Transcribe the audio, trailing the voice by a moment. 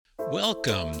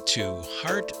Welcome to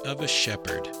Heart of a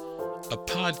Shepherd, a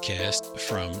podcast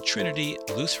from Trinity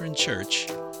Lutheran Church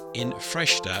in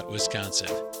Freistadt, Wisconsin.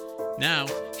 Now,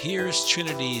 here's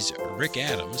Trinity's Rick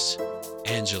Adams,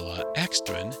 Angela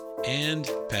Ekstrom,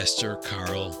 and Pastor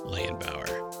Carl Leyenbauer.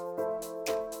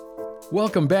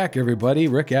 Welcome back, everybody.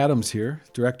 Rick Adams here,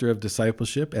 Director of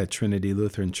Discipleship at Trinity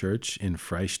Lutheran Church in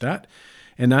Freistadt.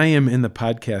 And I am in the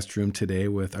podcast room today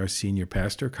with our senior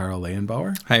pastor, Carl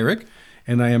Leyenbauer. Hi, Rick.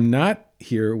 And I am not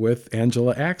here with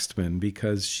Angela Axtman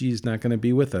because she's not going to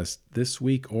be with us this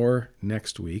week or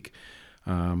next week.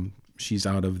 She's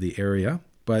out of the area,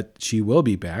 but she will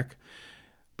be back.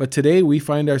 But today we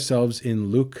find ourselves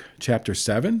in Luke chapter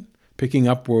 7, picking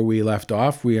up where we left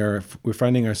off. We're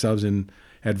finding ourselves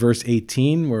at verse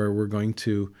 18, where we're going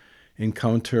to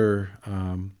encounter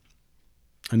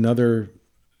another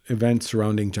event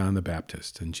surrounding John the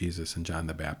Baptist and Jesus and John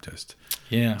the Baptist.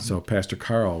 Yeah. So, Pastor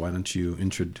Carl, why don't you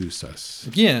introduce us?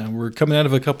 Yeah, we're coming out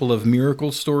of a couple of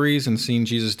miracle stories and seeing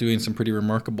Jesus doing some pretty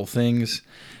remarkable things.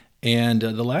 And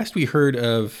the last we heard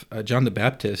of John the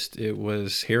Baptist, it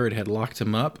was Herod had locked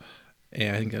him up.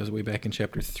 And I think that was way back in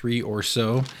chapter 3 or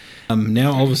so.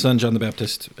 Now, all of a sudden, John the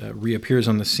Baptist reappears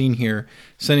on the scene here,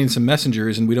 sending some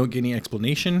messengers, and we don't get any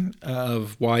explanation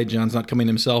of why John's not coming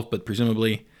himself, but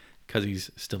presumably because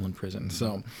he's still in prison.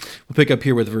 So we'll pick up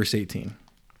here with verse 18.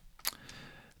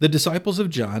 The disciples of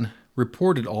John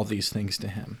reported all these things to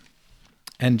him.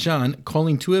 And John,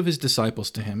 calling two of his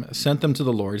disciples to him, sent them to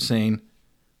the Lord, saying,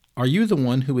 "Are you the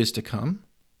one who is to come,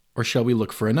 or shall we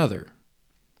look for another?"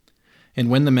 And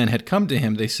when the men had come to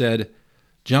him, they said,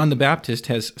 "John the Baptist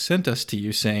has sent us to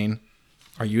you, saying,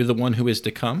 'Are you the one who is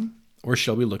to come, or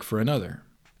shall we look for another?'"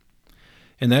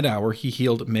 In that hour he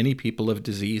healed many people of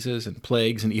diseases and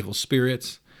plagues and evil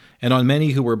spirits, and on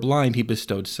many who were blind he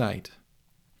bestowed sight.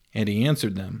 And he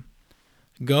answered them,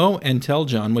 "Go and tell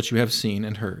John what you have seen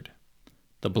and heard.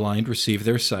 The blind receive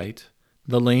their sight,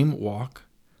 the lame walk,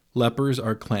 lepers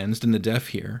are cleansed, and the deaf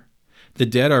hear. The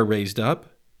dead are raised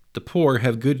up, the poor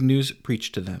have good news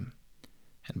preached to them.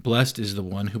 And blessed is the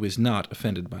one who is not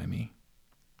offended by me."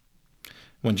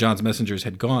 When John's messengers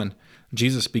had gone,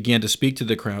 Jesus began to speak to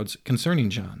the crowds concerning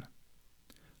John.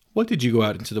 "What did you go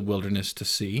out into the wilderness to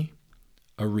see?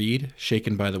 A reed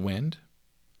shaken by the wind?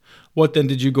 What then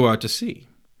did you go out to see?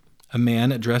 A man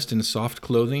dressed in soft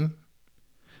clothing?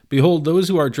 Behold, those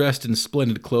who are dressed in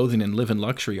splendid clothing and live in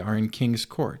luxury are in king's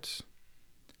courts.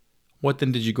 What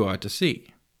then did you go out to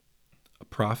see? A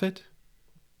prophet?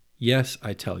 Yes,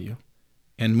 I tell you,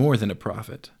 and more than a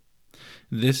prophet.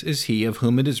 This is he of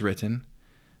whom it is written,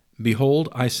 'Behold,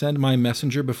 I send my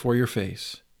messenger before your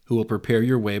face, who will prepare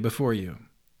your way before you.'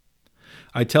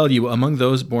 I tell you, among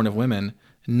those born of women,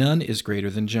 none is greater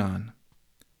than John.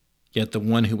 Yet the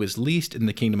one who is least in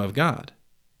the kingdom of God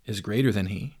is greater than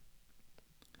he."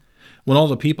 When all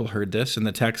the people heard this, and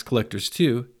the tax collectors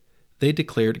too, they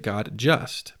declared God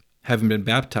just, having been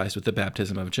baptized with the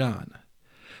baptism of John.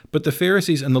 But the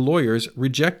Pharisees and the lawyers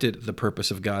rejected the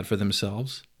purpose of God for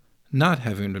themselves, not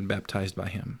having been baptized by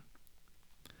him.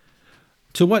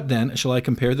 To what then shall I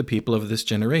compare the people of this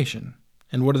generation?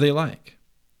 And what are they like?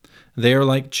 They are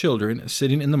like children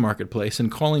sitting in the marketplace and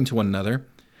calling to one another,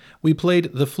 "We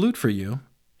played the flute for you,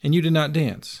 and you did not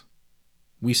dance.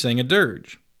 We sang a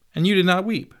dirge, and you did not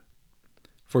weep.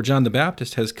 For John the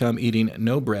Baptist has come eating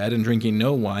no bread and drinking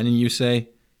no wine, and you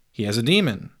say, 'He has a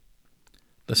demon.'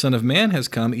 The Son of Man has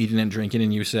come eating and drinking,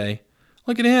 and you say,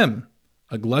 'Look at him,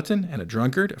 a glutton and a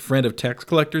drunkard, a friend of tax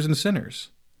collectors and sinners.'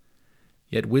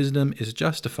 Yet wisdom is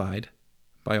justified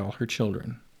by all her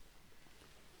children."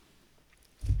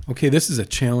 Okay, this is a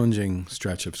challenging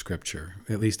stretch of Scripture.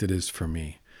 At least it is for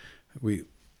me. We're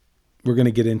going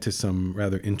to get into some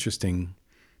rather interesting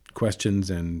questions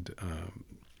and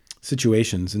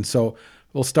situations. And so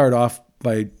we'll start off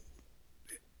by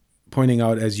pointing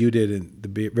out, as you did in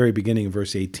the very beginning of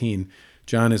verse 18,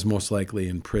 John is most likely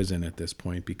in prison at this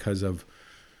point because of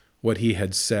what he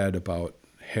had said about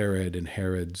Herod and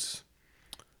Herod's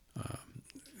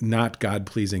not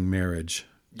God-pleasing marriage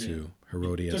to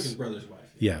Herodias. Took his brother's wife.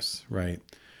 Yes, right.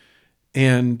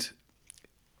 And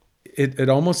it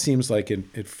almost seems like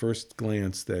at first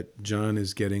glance that John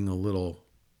is getting a little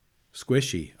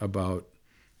squishy about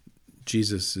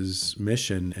Jesus'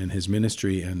 mission and his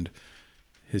ministry and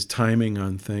his timing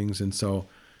on things. And so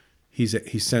he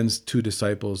sends two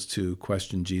disciples to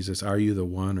question Jesus, "Are you the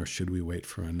one, or should we wait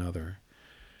for another?"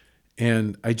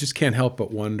 And I just can't help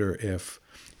but wonder if,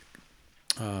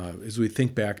 as we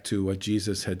think back to what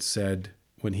Jesus had said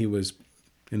when he was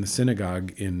in the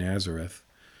synagogue in Nazareth,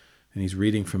 and he's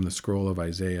reading from the scroll of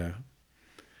Isaiah,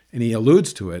 and he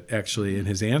alludes to it actually in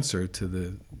his answer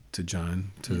to to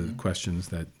John, to the questions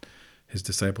that his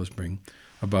disciples bring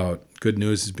about good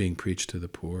news is being preached to the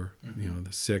poor,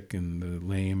 the sick and the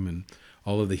lame, and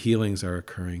all of the healings are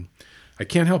occurring. I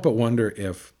can't help but wonder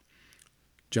if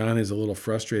John is a little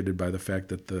frustrated by the fact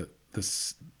that the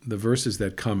verses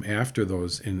that come after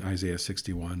those in Isaiah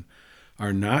 61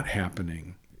 are not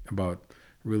happening about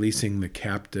releasing the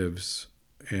captives,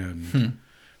 and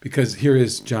because here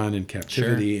is John in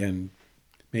captivity, and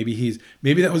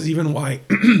maybe that was even why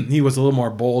he was a little more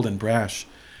bold and brash,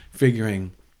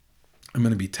 figuring I'm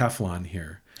going to be Teflon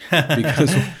here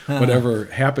because whatever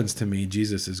happens to me,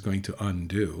 Jesus is going to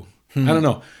undo. I don't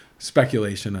know.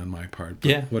 Speculation on my part.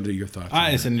 But what are your thoughts?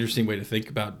 It's an interesting way to think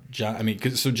about John. I mean,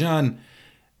 so John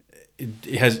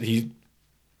he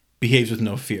behaves with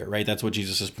no fear, right? That's what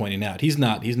Jesus is pointing out. He's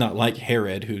not like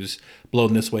Herod, who's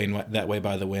blown this way and that way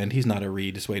by the wind. He's not a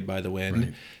reed swayed by the wind.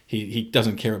 Right. He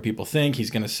doesn't care what people think.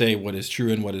 He's going to say what is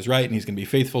true and what is right, and he's going to be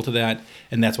faithful to that.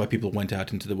 And that's why people went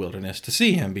out into the wilderness to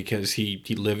see him, because he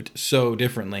lived so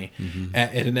differently.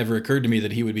 It had never occurred to me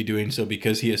that he would be doing so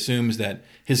because he assumes that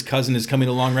his cousin is coming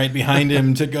along right behind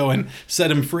him to go and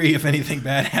set him free if anything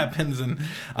bad happens. And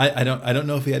I don't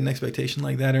know if he had an expectation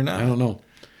like that or not. I don't know.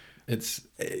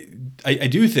 I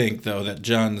do think, though, that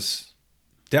John's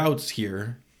doubts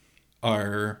here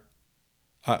are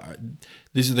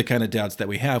these are the kind of doubts that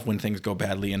we have when things go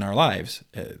badly in our lives.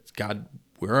 God,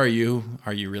 where are you?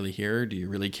 Are you really here? Do you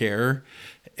really care?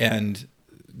 And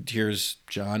here's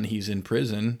John. He's in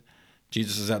prison.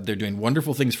 Jesus is out there doing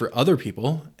wonderful things for other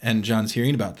people, and John's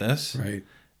hearing about this. Right.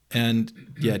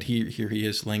 And yet here he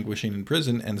is languishing in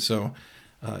prison, and so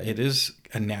it is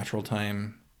a natural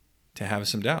time to have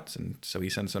some doubts. And so he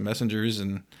sends some messengers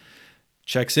and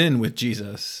checks in with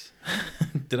Jesus.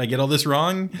 Did I get all this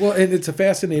wrong? Well, and it's a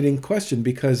fascinating question,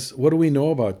 because what do we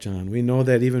know about John? We know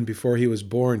that even before he was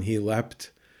born, he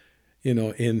leapt,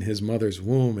 in his mother's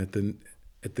womb at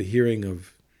the hearing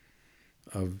of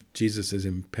Jesus's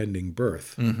impending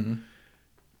birth.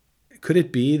 Could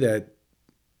it be that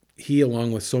he,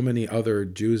 along with so many other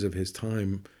Jews of his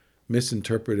time,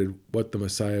 misinterpreted what the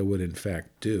Messiah would in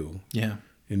fact do? Yeah.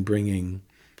 In bringing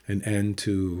an end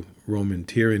to Roman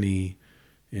tyranny,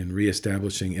 in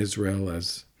reestablishing Israel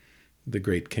as the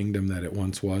great kingdom that it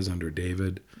once was under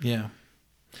David. Yeah.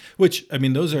 Which, I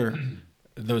mean, those are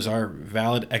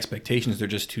valid expectations. They're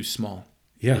just too small.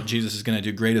 Yeah. That Jesus is going to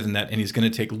do greater than that, and he's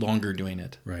going to take longer doing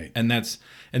it. Right. And it's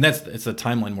the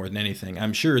timeline more than anything.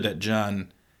 I'm sure that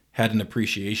John had an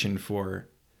appreciation for.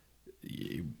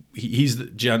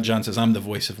 John says, "I'm the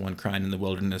voice of one crying in the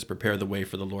wilderness, prepare the way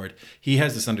for the Lord." He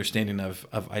has this understanding of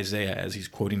Isaiah as he's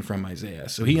quoting from Isaiah.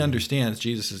 So he understands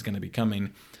Jesus is going to be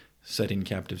coming, setting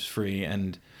captives free,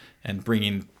 and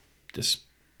bringing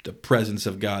the presence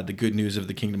of God, the good news of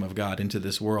the kingdom of God into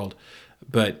this world.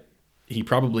 But he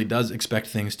probably does expect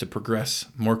things to progress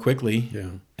more quickly.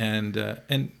 Yeah. And I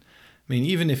mean,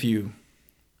 even if you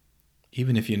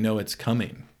know it's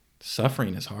coming,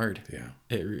 suffering is hard. Yeah.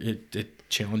 It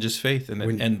challenges faith,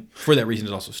 and for that reason,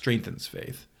 it also strengthens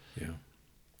faith. Yeah.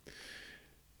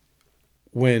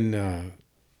 When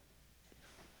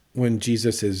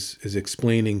Jesus is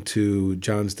explaining to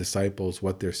John's disciples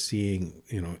what they're seeing,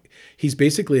 he's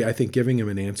basically, I think, giving him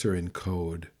an answer in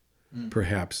code,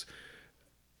 perhaps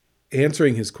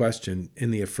answering his question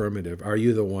in the affirmative. Are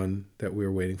you the one that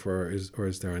we're waiting for, or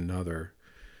is there another?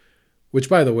 Which,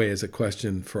 by the way, is a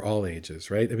question for all ages,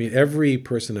 right? I mean, every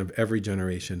person of every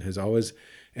generation has always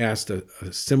asked a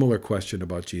similar question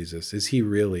about Jesus. Is he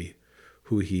really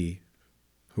who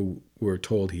we're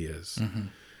told he is?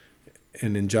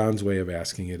 And in John's way of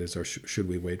asking it is, or should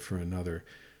we wait for another?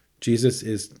 Jesus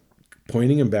is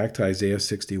pointing him back to Isaiah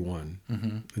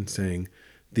 61 and saying,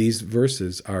 these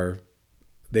verses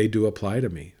they do apply to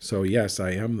me. So yes,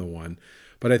 I am the one.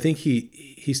 But I think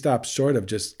he stops short of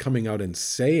just coming out and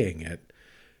saying it,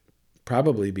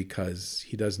 probably because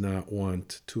he does not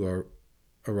want to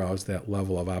arouse that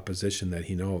level of opposition that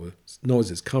he knows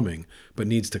is coming, but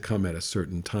needs to come at a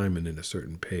certain time and in a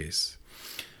certain pace.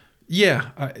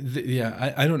 Yeah,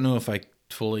 I don't know if I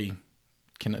fully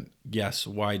can guess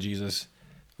why Jesus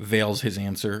veils his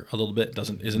answer a little bit,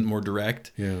 isn't more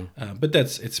direct. Yeah, but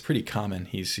it's pretty common.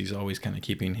 He's always kind of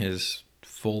keeping his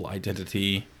full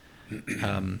identity.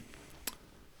 He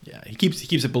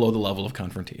keeps it below the level of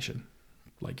confrontation,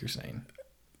 like you're saying.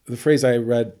 The phrase I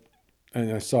read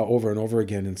and I saw over and over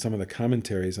again in some of the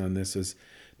commentaries on this is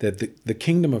that the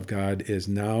kingdom of God is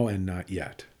now and not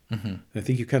yet. I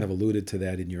think you kind of alluded to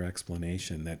that in your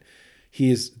explanation, that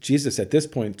Jesus at this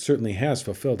point certainly has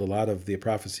fulfilled a lot of the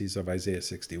prophecies of Isaiah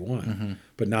 61,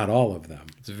 but not all of them.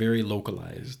 It's very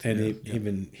localized. And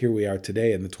even here we are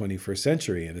today in the 21st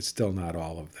century, and it's still not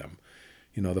all of them.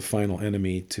 The final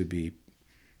enemy to be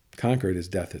conquered is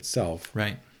death itself.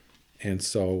 Right. And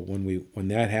so when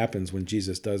that happens, when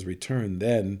Jesus does return,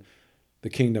 then the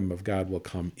kingdom of God will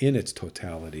come in its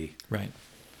totality. Right.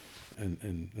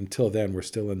 And until then, we're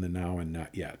still in the now and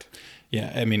not yet.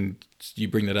 Yeah, I mean, you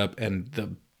bring that up, and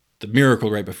the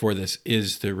miracle right before this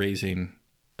is the raising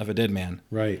of a dead man.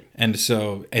 Right. And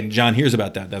John hears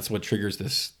about that. That's what triggers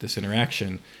this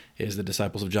interaction, is the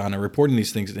disciples of John are reporting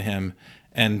these things to him.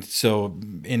 And so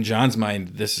in John's mind,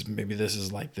 this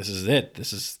is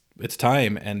it. It's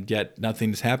time, and yet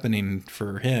nothing's happening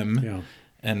for him. Yeah.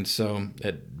 And so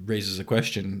it raises a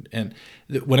question. And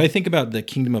when I think about the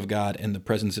kingdom of God and the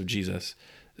presence of Jesus,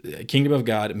 kingdom of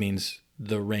God means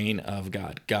the reign of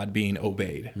God, God being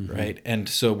obeyed, right? And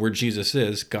so where Jesus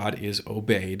is, God is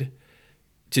obeyed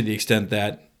to the extent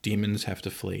that demons have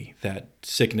to flee, that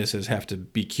sicknesses have to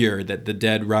be cured, that the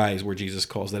dead rise where Jesus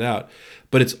calls that out.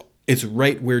 But it's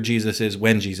right where Jesus is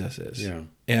when Jesus is. Yeah.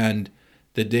 And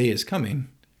the day is coming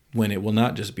when it will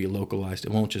not just be localized.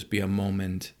 It won't just be a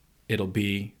moment. It'll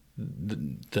be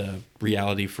the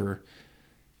reality for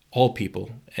all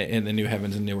people in the new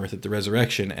heavens and new earth at the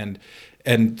resurrection.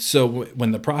 And so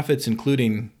when the prophets,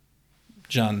 including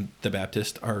John the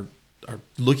Baptist, are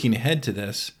looking ahead to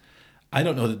this, I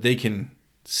don't know that they can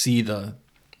see the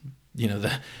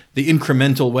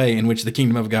incremental way in which the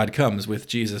kingdom of God comes, with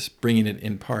Jesus bringing it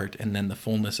in part and then the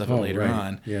fullness of it later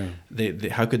on. Yeah. They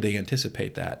how could they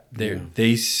anticipate that? They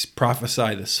Yeah.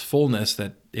 prophesy this fullness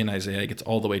that in Isaiah gets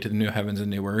all the way to the new heavens and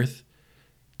new earth,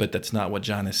 but that's not what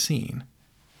John has seen.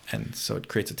 And so it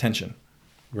creates a tension.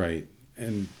 Right.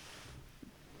 And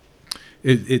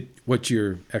what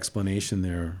your explanation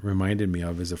there reminded me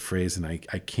of is a phrase, and I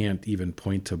can't even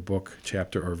point to book,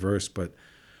 chapter, or verse, but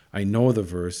I know the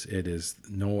verse. It is,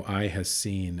 no eye has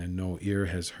seen and no ear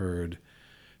has heard,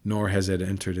 nor has it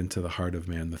entered into the heart of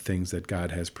man, the things that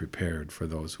God has prepared for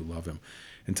those who love him.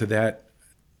 And to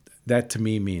that to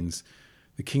me means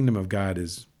the kingdom of God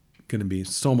is going to be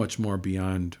so much more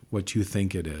beyond what you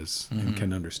think it is and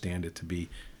can understand it to be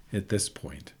at this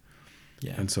point.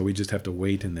 Yeah. And so we just have to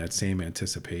wait in that same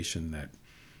anticipation that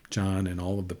John and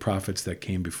all of the prophets that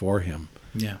came before him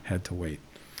had to wait.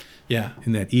 Yeah.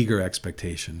 In that eager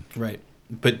expectation. Right.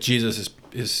 But Jesus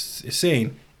is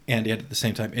saying, and yet at the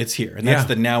same time, it's here. And that's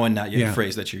the now and not yet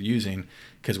phrase that you're using,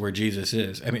 because where Jesus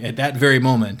is. I mean, at that very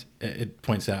moment, it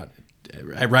points out,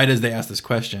 right as they ask this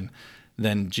question,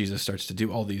 then Jesus starts to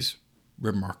do all these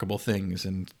remarkable things,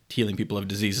 and healing people of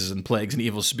diseases and plagues and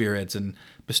evil spirits, and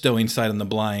bestowing sight on the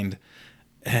blind.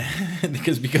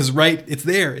 because it's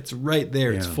there. It's right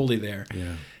there. Yeah. It's fully there.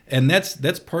 Yeah. And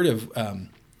that's part of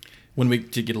when we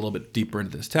to get a little bit deeper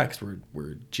into this text,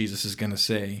 where Jesus is going to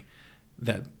say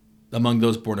that among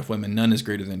those born of women, none is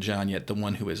greater than John, yet the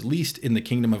one who is least in the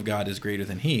kingdom of God is greater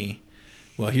than he.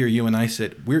 Well, here you and I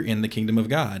sit, we're in the kingdom of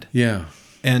God. Yeah.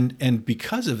 And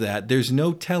because of that, there's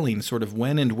no telling sort of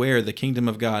when and where the kingdom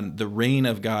of God, the reign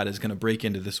of God, is going to break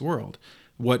into this world.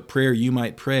 What prayer you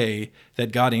might pray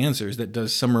that God answers, that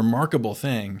does some remarkable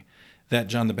thing that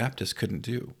John the Baptist couldn't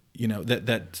do.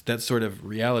 That sort of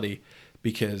reality,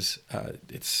 because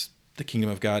it's the kingdom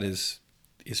of God is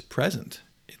present.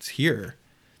 It's here.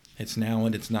 It's now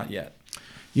and it's not yet.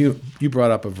 You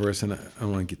brought up a verse, and I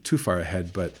don't want to get too far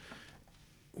ahead, but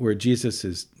where Jesus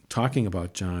is talking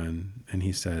about John, and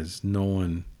he says, no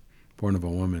one born of a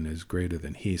woman is greater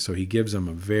than he. So he gives him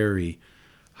a very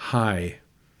high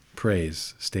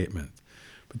praise statement.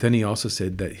 But then he also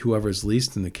said that whoever is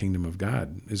least in the kingdom of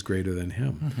God is greater than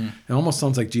him. Mm-hmm. It almost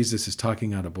sounds like Jesus is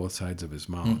talking out of both sides of his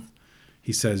mouth. Mm-hmm.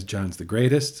 He says John's the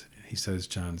greatest. He says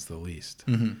John's the least.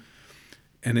 Mm-hmm.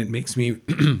 And it makes me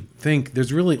think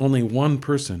there's really only one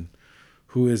person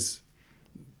who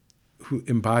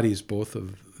embodies both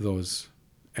of those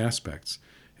aspects,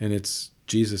 and it's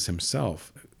Jesus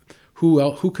himself.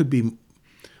 Who could be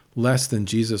less than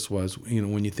Jesus was?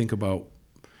 When you think about,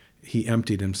 he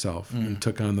emptied himself and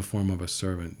took on the form of a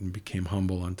servant and became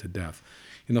humble unto death.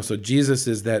 So Jesus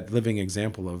is that living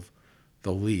example of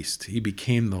the least. He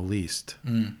became the least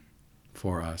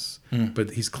for us,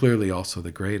 but he's clearly also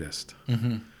the greatest.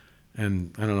 Mm-hmm.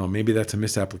 And I don't know, maybe that's a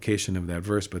misapplication of that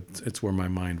verse, but it's where my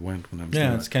mind went when I'm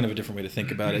saying it's kind of a different way to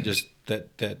think about it. Just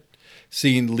that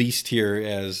seeing least here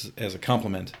as a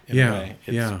compliment in a way.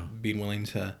 It's being willing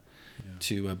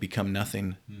to become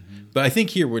nothing. Mm-hmm. But I think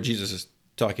here where Jesus is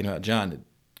talking about John,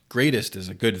 greatest is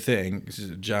a good thing.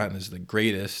 John is the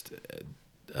greatest.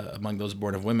 among those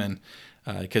born of women,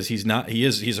 because he's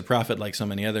a prophet like so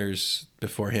many others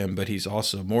before him, but he's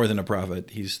also more than a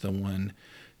prophet. He's the one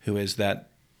who is that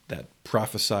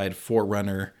prophesied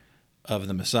forerunner of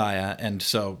the Messiah, and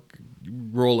so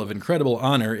role of incredible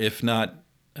honor, if not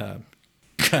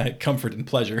comfort and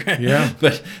pleasure, Yeah.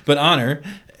 but honor,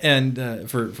 and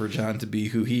for John to be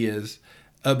who he is.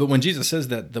 But when Jesus says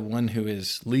that the one who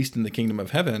is least in the kingdom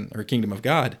of heaven or kingdom of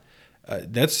God,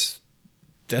 that's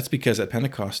because at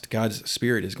Pentecost God's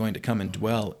Spirit is going to come and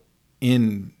dwell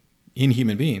in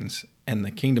human beings, and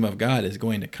the kingdom of God is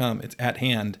going to come. It's at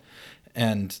hand,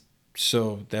 and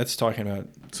so that's talking about.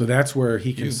 So that's where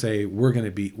he can say we're going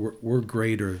to be we're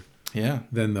greater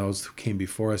than those who came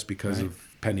before us because of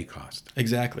Pentecost.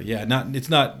 Exactly. Yeah. It's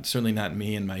certainly not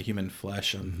me and my human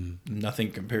flesh. I'm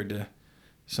nothing compared to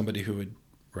somebody who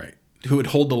would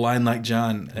hold the line like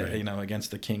John,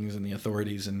 against the kings and the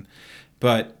authorities,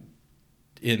 but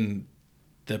in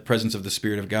the presence of the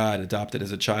Spirit of God, adopted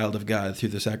as a child of God through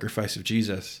the sacrifice of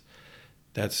Jesus,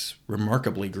 that's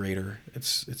remarkably greater.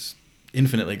 It's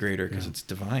infinitely greater because it's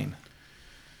divine.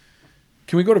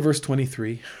 Can we go to verse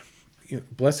 23?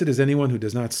 Blessed is anyone who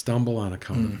does not stumble on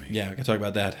account of me. Yeah, we can talk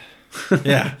about that.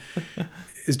 Yeah.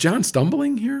 Is John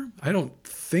stumbling here? I don't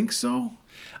think so.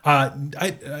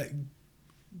 I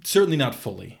certainly not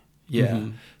fully. Yeah.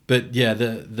 But yeah,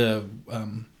 the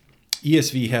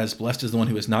ESV has blessed is the one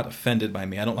who is not offended by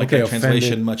me. I don't like that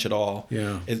translation much at all.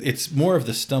 Yeah. It's more of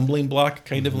the stumbling block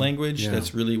kind of language. Yeah.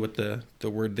 That's really what the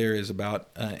word there is about.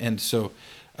 And so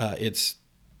it's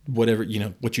whatever,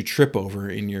 what you trip over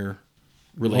in your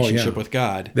relationship with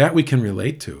God. That we can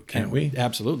relate to, can't we?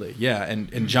 Absolutely. Yeah.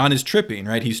 And John is tripping,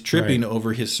 right? He's tripping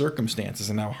over his circumstances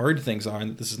and how hard things are,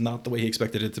 and this is not the way he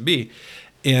expected it to be.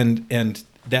 And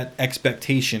that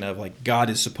expectation of like God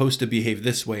is supposed to behave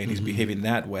this way and he's behaving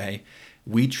that way,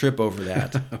 we trip over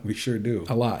that. We sure do.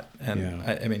 A lot. And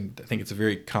I think it's a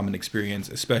very common experience,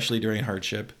 especially during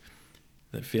hardship,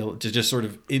 that feel to just sort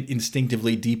of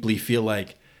instinctively, deeply feel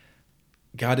like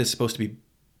God is supposed to be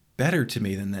better to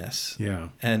me than this. Yeah.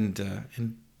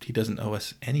 And he doesn't owe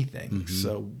us anything.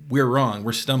 So we're wrong.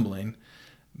 We're stumbling.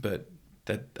 But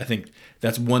I think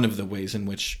that's one of the ways in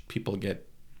which people get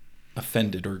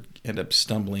offended or end up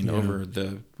stumbling over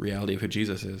the reality of who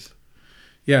Jesus is.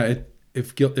 Yeah,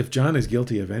 if John is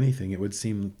guilty of anything, it would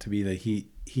seem to be that he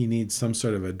needs some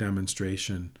sort of a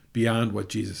demonstration beyond what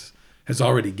Jesus has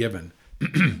already given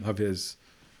of his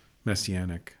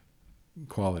messianic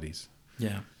qualities.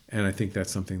 Yeah. And I think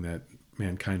that's something that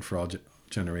mankind for all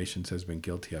generations has been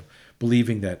guilty of,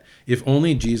 believing that if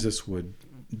only Jesus would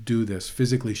do this,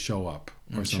 physically show up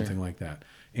or something like that,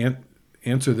 and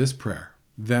answer this prayer,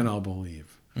 then I'll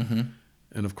believe.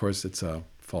 And of course, it's a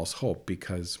false hope,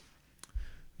 because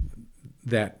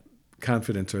that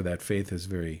confidence or that faith is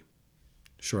very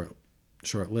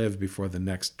short-lived before the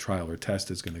next trial or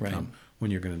test is going to come, when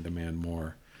you're going to demand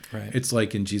more. Right. It's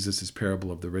like in Jesus'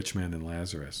 parable of the rich man and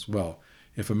Lazarus. Well,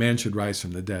 if a man should rise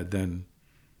from the dead, then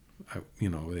they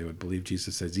would believe.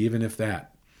 Jesus says, even if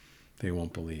that, they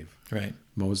won't believe. Right.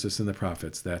 Moses and the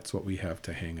prophets, that's what we have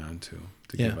to hang on to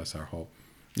give us our hope.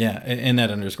 Yeah, and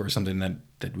that underscores something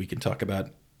that we can talk about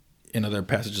in other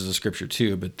passages of Scripture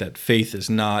too, but that faith is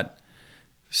not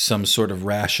some sort of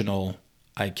rational,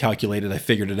 I calculated, I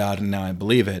figured it out, and now I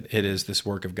believe it. It is this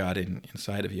work of God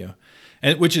inside of you.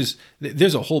 And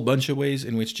there's a whole bunch of ways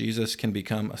in which Jesus can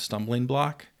become a stumbling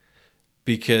block,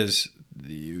 because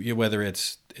whether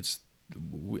it's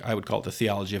I would call it the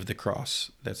theology of the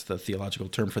cross. That's the theological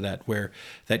term for that, where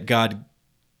that God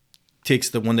takes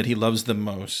the one that he loves the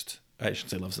most. I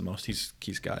shouldn't say loves the most. He's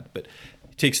God, but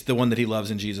he takes the one that he loves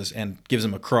in Jesus and gives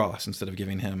him a cross instead of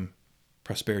giving him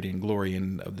prosperity and glory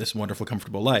and this wonderful,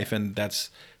 comfortable life. And that's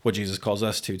what Jesus calls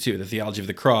us to too. The theology of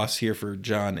the cross here for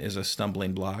John is a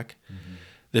stumbling block.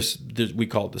 We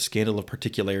call it the scandal of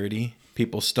particularity.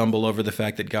 People stumble over the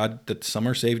fact that some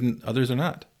are saved and others are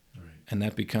not. Right. And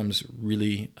that becomes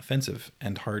really offensive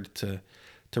and hard to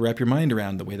wrap your mind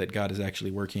around, the way that God is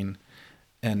actually working,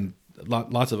 and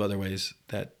lots of other ways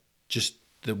that just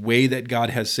the way that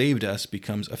God has saved us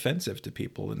becomes offensive to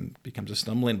people and becomes a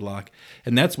stumbling block.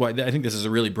 And that's why I think this is a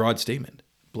really broad statement.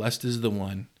 Blessed is the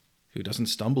one who doesn't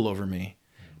stumble over me,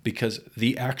 because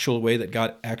the actual way that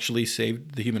God actually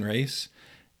saved the human race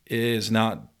is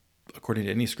not according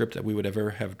to any script that we would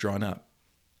ever have drawn up.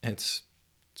 It's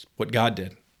what God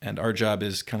did. And our job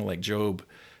is kind of like Job,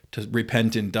 to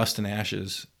repent in dust and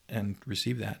ashes and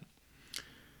receive that.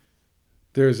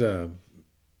 There's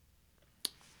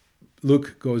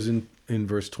Luke goes in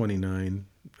verse 29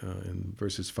 and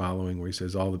verses following, where he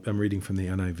says, I'm reading from the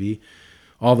NIV,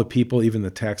 All the people, even the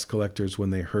tax collectors,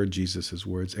 when they heard Jesus'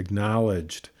 words,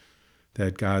 acknowledged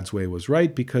that God's way was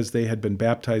right because they had been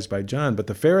baptized by John. But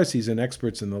the Pharisees and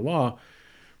experts in the law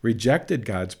rejected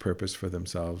God's purpose for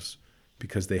themselves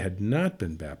because they had not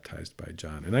been baptized by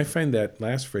John. And I find that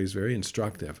last phrase very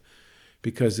instructive,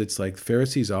 because it's like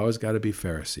Pharisees always got to be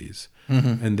Pharisees.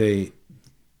 And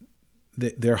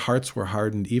their hearts were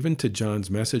hardened even to John's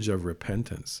message of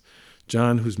repentance.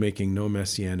 John, who's making no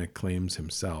messianic claims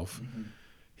himself,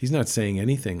 he's not saying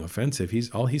anything offensive.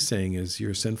 All he's saying is,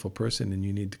 you're a sinful person and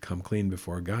you need to come clean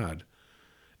before God.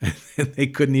 And they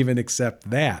couldn't even accept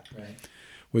that, Right.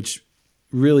 which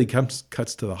really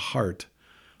cuts to the heart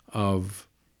of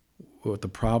what the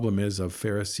problem is of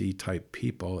Pharisee-type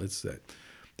people. It's that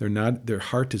their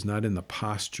heart is not in the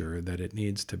posture that it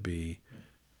needs to be,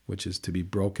 which is to be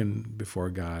broken before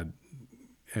God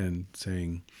and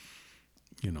saying,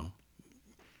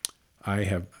 I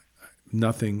have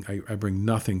nothing, I bring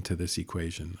nothing to this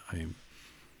equation. I am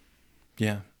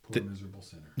poor, miserable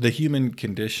sinner. The human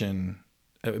condition,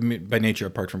 by nature,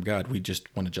 apart from God, we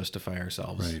just want to justify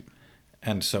ourselves. Right.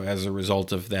 And so as a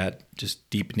result of that just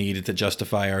deep need to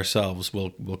justify ourselves, we'll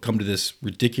come to this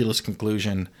ridiculous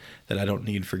conclusion that I don't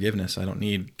need forgiveness. I don't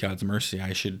need God's mercy.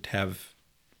 I should have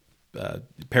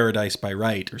paradise by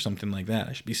right or something like that.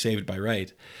 I should be saved by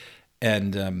right.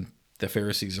 And the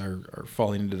Pharisees are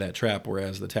falling into that trap,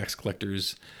 whereas the tax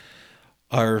collectors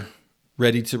are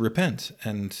ready to repent,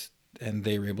 and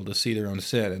they were able to see their own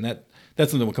sin. And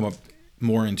that's something we'll come up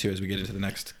more into as we get into the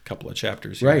next couple of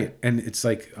chapters here. Right. And it's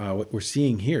like what we're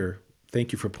seeing here,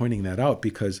 thank you for pointing that out,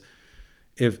 because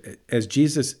as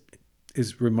Jesus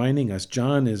is reminding us,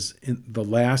 John is in the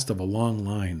last of a long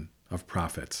line of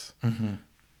prophets.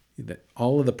 That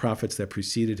all of the prophets that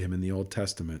preceded him in the Old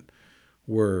Testament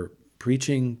were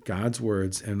preaching God's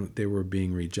words, and they were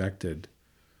being rejected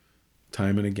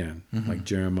time and again, like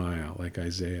Jeremiah, like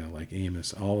Isaiah, like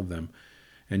Amos, all of them.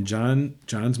 And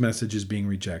John's message is being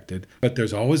rejected, but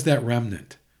there's always that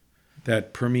remnant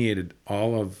that permeated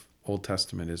all of Old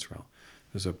Testament Israel.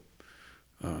 There's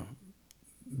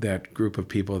that group of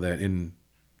people that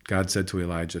God said to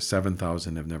Elijah,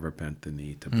 7,000 have never bent the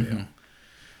knee to Baal.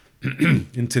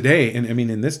 And today, and I mean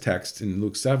in this text in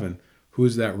Luke 7, who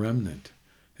is that remnant?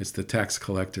 It's the tax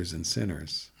collectors and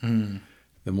sinners.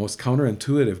 The most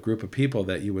counterintuitive group of people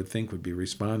that you would think would be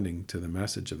responding to the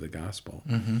message of the gospel.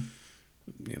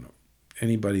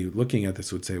 Anybody looking at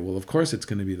this would say, well, of course it's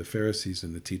going to be the Pharisees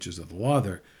and the teachers of the law.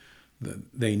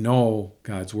 They know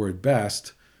God's word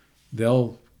best.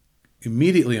 They'll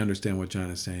immediately understand what John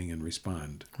is saying and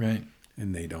respond. Right.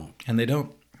 And they don't.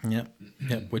 Yep.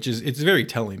 Which is, it's very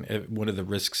telling. One of the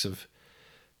risks of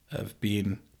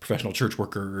being a professional church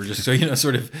worker, or just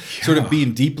sort of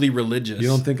being deeply religious. You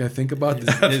don't think I think about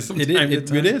this?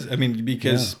 It is. I mean,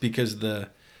 because the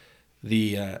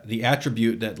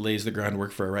attribute that lays the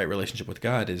groundwork for a right relationship with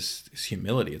God is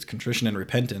humility. It's contrition and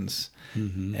repentance.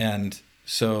 And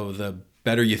so the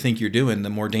better you think you're doing,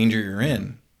 the more danger you're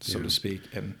in, so to speak.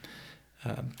 And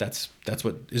that's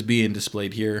what is being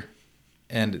displayed here.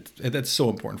 And that's so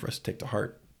important for us to take to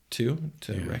heart, too,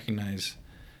 to recognize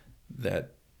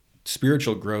that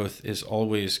spiritual growth is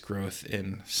always growth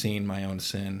in seeing my own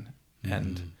sin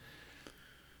and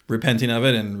repenting of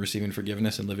it and receiving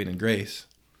forgiveness and living in grace.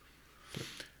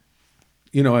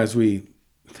 As we're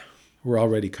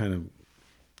already kind of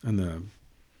on the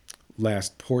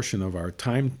last portion of our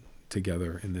time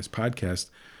together in this podcast,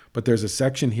 but there's a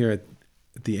section here at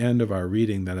the end of our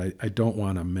reading that I don't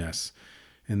want to miss.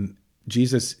 And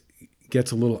Jesus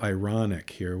gets a little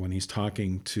ironic here when he's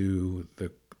talking to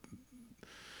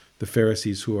the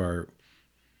Pharisees who are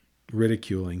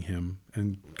ridiculing him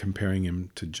and comparing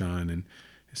him to John. And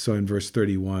so in verse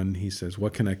 31, he says,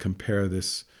 what can I compare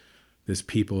this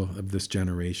people of this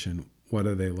generation? What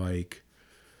are they like?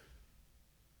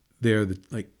 They're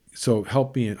so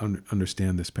help me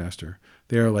understand this, Pastor.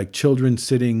 They are like children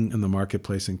sitting in the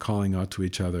marketplace and calling out to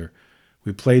each other.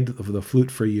 We played the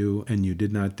flute for you, and you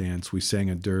did not dance. We sang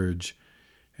a dirge,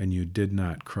 and you did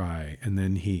not cry. And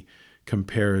then he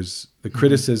compares the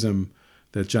criticism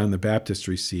that John the Baptist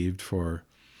received for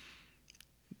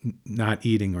not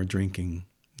eating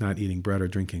bread or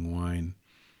drinking wine.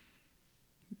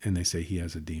 And they say he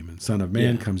has a demon. Son of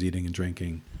Man comes eating and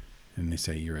drinking, and they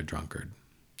say you're a drunkard.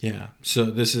 Yeah.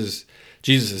 So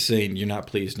Jesus is saying you're not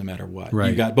pleased no matter what. Right.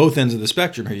 You got both ends of the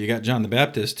spectrum here. You got John the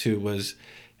Baptist, who was,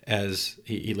 as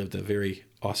he lived a very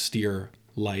austere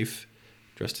life,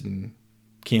 dressed in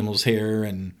camel's hair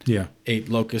and ate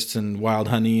locusts and wild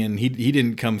honey, and he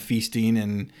didn't come feasting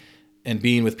and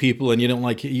being with people, and you don't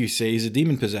like it, you say he's a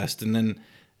demon possessed, and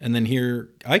then here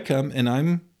I come and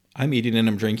I'm I'm eating and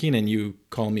I'm drinking, and you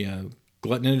call me a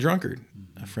glutton and a drunkard,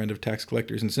 a friend of tax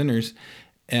collectors and sinners.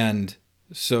 And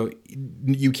so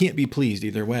you can't be pleased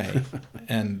either way.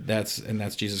 and that's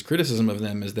Jesus' criticism of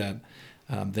them, is that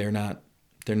they're not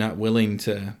willing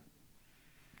to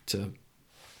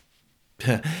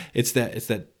it's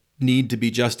that need to be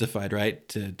justified, right?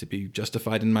 To be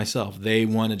justified in myself. They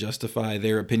want to justify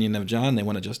their opinion of John. They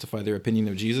want to justify their opinion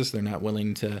of Jesus. They're not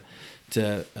willing to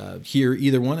hear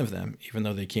either one of them, even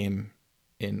though they came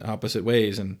in opposite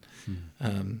ways. And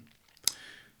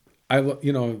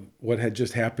what had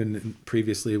just happened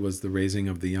previously was the raising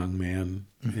of the young man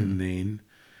in Nain,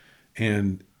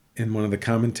 and in one of the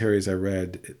commentaries I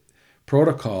read,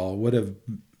 protocol would have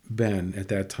been at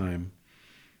that time,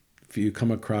 if you come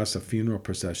across a funeral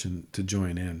procession, to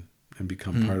join in and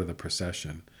become part of the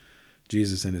procession.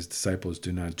 Jesus and his disciples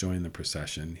do not join the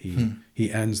procession.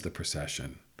 He ends the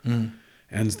procession,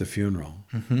 ends the funeral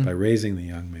by raising the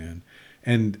young man.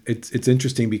 And it's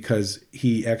interesting because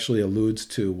he actually alludes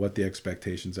to what the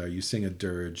expectations are. You sing a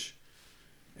dirge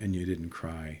and you didn't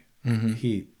cry.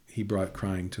 He brought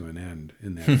crying to an end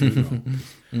in that funeral.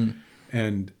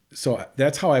 And so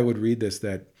that's how I would read this,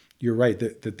 that you're right,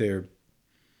 that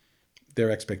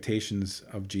their expectations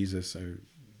of Jesus are,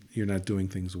 you're not doing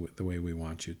things the way we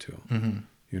want you to.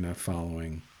 You're not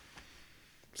following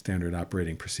standard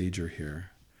operating procedure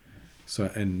here. So,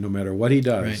 and no matter what he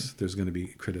does, there's going to be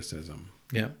criticism.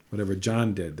 Yeah. Whatever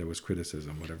John did, there was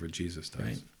criticism. Whatever Jesus does.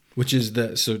 Right. Which is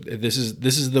this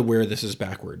is where this is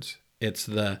backwards. It's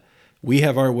we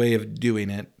have our way of doing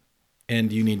it,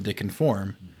 and you need to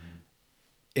conform.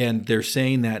 And they're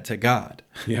saying that to God.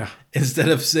 Yeah. Instead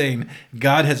of saying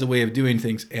God has a way of doing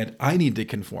things and I need to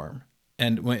conform.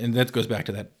 And that goes back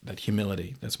to that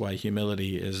humility. That's why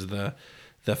humility is the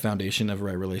foundation of a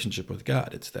right relationship with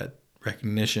God. It's that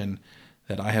recognition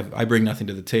that I bring nothing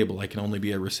to the table. I can only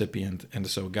be a recipient. And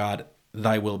so God,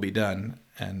 thy will be done.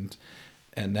 And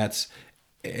that's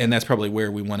probably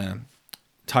where we want to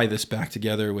tie this back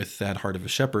together with that heart of a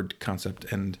shepherd concept.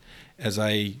 And as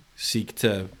I seek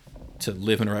to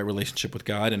live in a right relationship with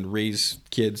God and raise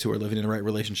kids who are living in a right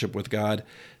relationship with God,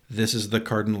 this is the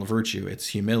cardinal virtue. It's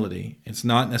humility. It's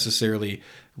not necessarily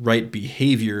right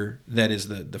behavior that is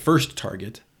the first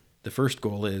target. The first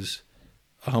goal is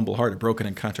a humble heart, a broken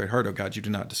and contrite heart, O God, you do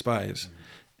not despise.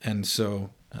 And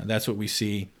so that's what we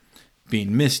see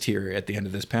being missed here at the end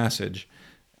of this passage,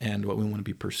 and what we want to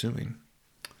be pursuing.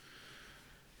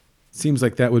 Seems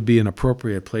like that would be an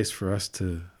appropriate place for us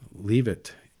to leave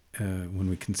it when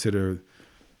we consider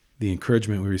the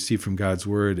encouragement we receive from God's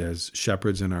word as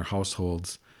shepherds in our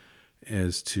households,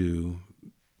 as to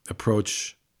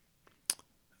approach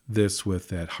this with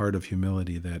that heart of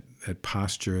humility, that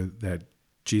posture that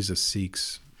Jesus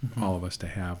seeks all of us to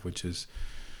have, which is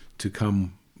to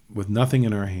come with nothing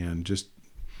in our hand, just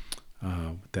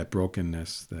that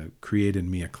brokenness, that create in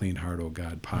me a clean heart, O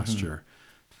God, posture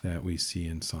that we see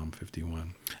in Psalm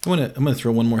 51. I'm gonna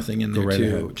throw one more thing in there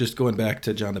too. Ahead. Just going back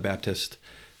to John the Baptist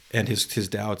and his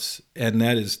doubts, and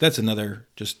that's another,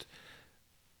 just,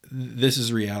 this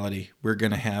is reality. We're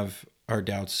gonna have our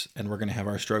doubts and we're gonna have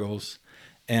our struggles,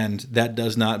 and that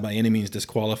does not by any means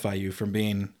disqualify you from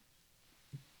being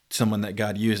someone that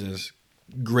God uses.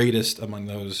 Greatest among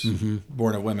those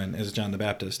born of women is John the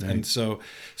Baptist. Right. And so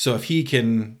if he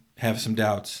can have some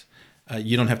doubts,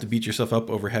 you don't have to beat yourself up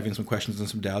over having some questions and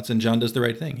some doubts. And John does the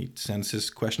right thing. He sends his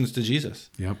questions to Jesus.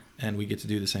 Yep. And we get to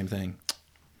do the same thing.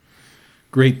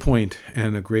 Great point,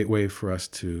 and a great way for us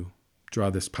to draw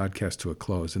this podcast to a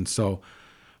close. And so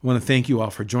I want to thank you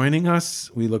all for joining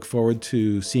us. We look forward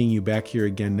to seeing you back here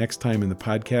again next time in the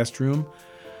podcast room.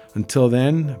 Until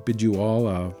then, bid you all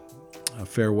a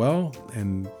farewell,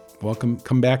 and welcome.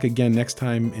 Come back again next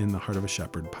time in the Heart of a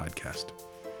Shepherd podcast.